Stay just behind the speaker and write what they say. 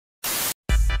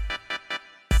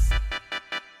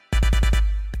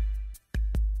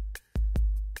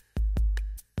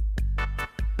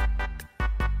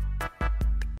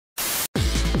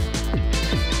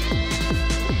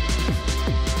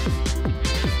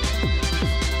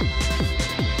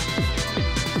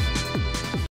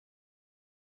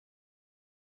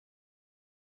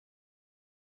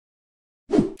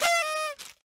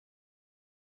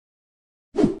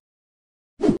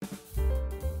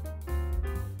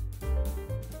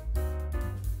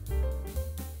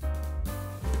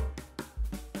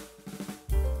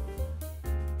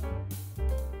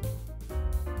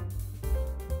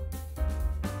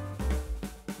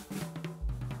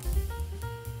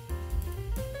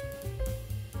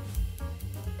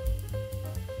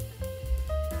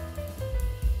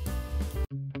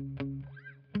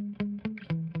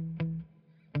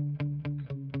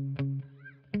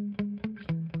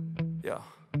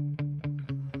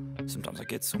Sometimes I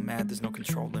get so mad, there's no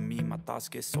controlling me. My thoughts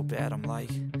get so bad, I'm like,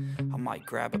 I might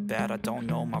grab a bat, I don't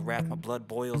know. My wrath, my blood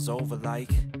boils over like,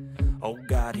 oh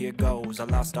God, here goes. I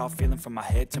lost all feeling from my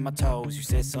head to my toes. You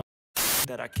said something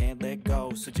that I can't let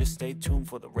go, so just stay tuned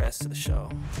for the rest of the show.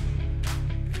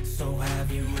 So have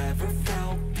you ever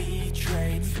felt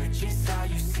betrayed? Switches how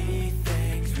you see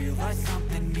things, realize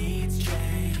something needs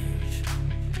change.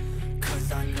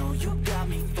 Cause I know you got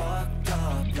me fucked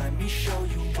up, let me show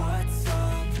you what's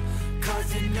up.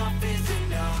 Cause enough is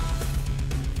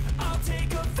enough. I'll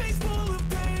take a face full of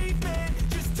pavement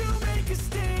just to make a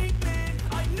statement.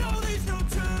 I know there's no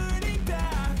turning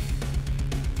back.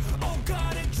 Oh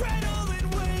God,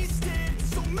 adrenaline wasted,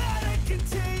 so mad I can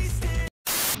taste it.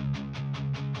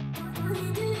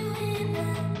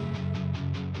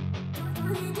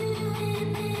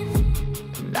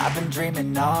 I've been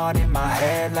dreaming on in my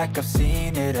head like I've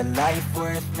seen it. A life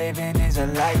worth living is a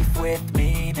life with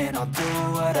meaning. I'll do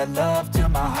what I love till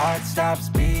my heart stops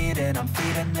beating. I'm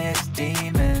feeding this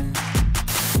demon.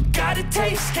 Got a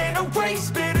taste, can't erase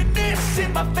bitterness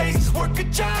in my face. Work a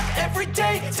job every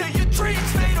day till your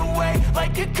dreams fade away.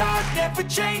 Like a card, never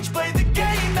change, play the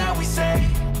game that we say.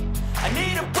 I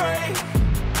need a break.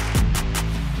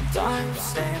 I'm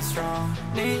staying strong,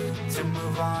 need to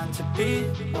move on to be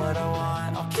what I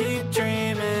want. I'll keep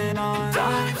dreaming on.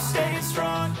 I'm staying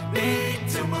strong, need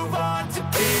to move on to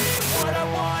be what I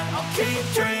want. I'll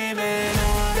keep dreaming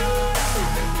on.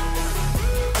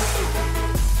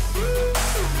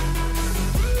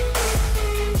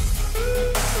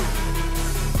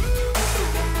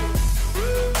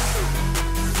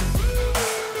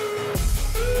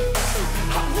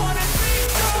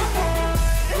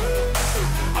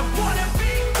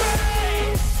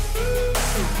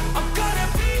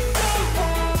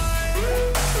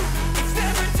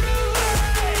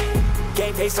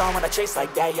 Face on when I chase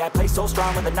like that, yeah, I play so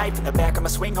strong with a knife in the back. I'ma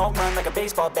swing home run like a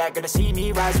baseball bat. Gonna see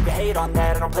me rise, you can hate on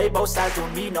that. I don't play both sides,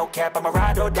 doing me no cap. I'ma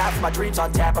ride or die for my dreams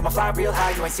on tap. I'ma fly real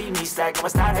high, you ain't see me slack. No,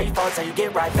 it's not how you fall, it's how you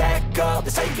get right back up.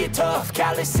 That's how you get tough.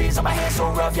 Calluses on my hands so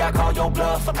rough, yeah, I call your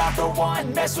bluff. I'm not the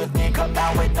one, mess with me and come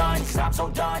out with none. Cause I'm so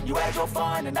done, you had your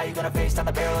fun, and now you're gonna face down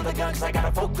the barrel of the gun. Cause I got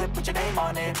a full clip, put your name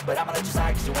on it, but I'ma let you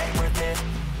slide cause you ain't worth it.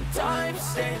 I'm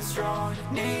staying strong,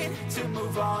 need to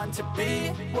move on to be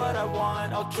what I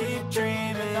want. I'll keep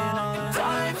dreaming on.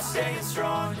 I'm staying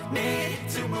strong, need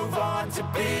to move on to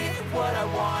be what I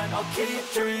want. I'll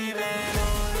keep dreaming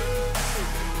on.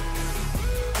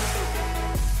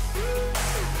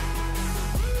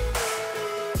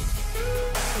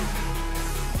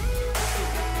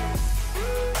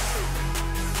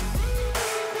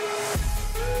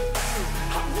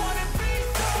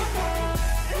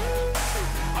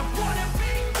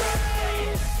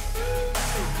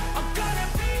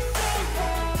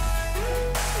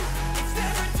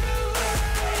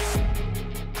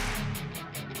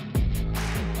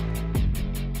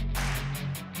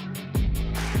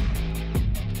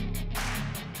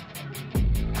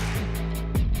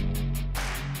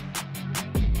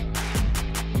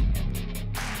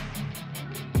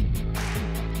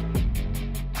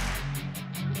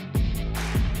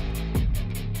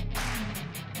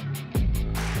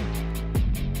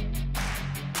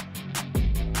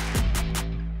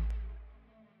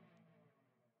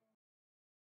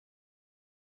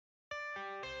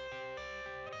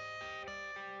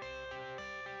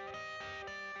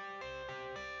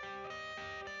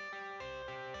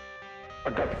 I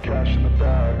got the cash in the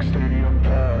bag, stadium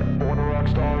packed. Born a rock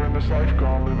star in this life,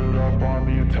 gon' live it up on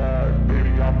the attack.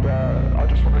 Baby, I'm bad, I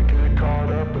just wanna get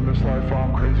caught up in this life.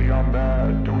 I'm crazy, I'm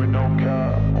mad, doing no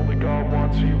cap. Only God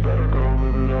wants you, better go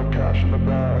live it up. Cash in the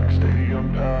bag,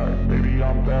 stadium packed. Baby,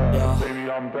 I'm bad, baby,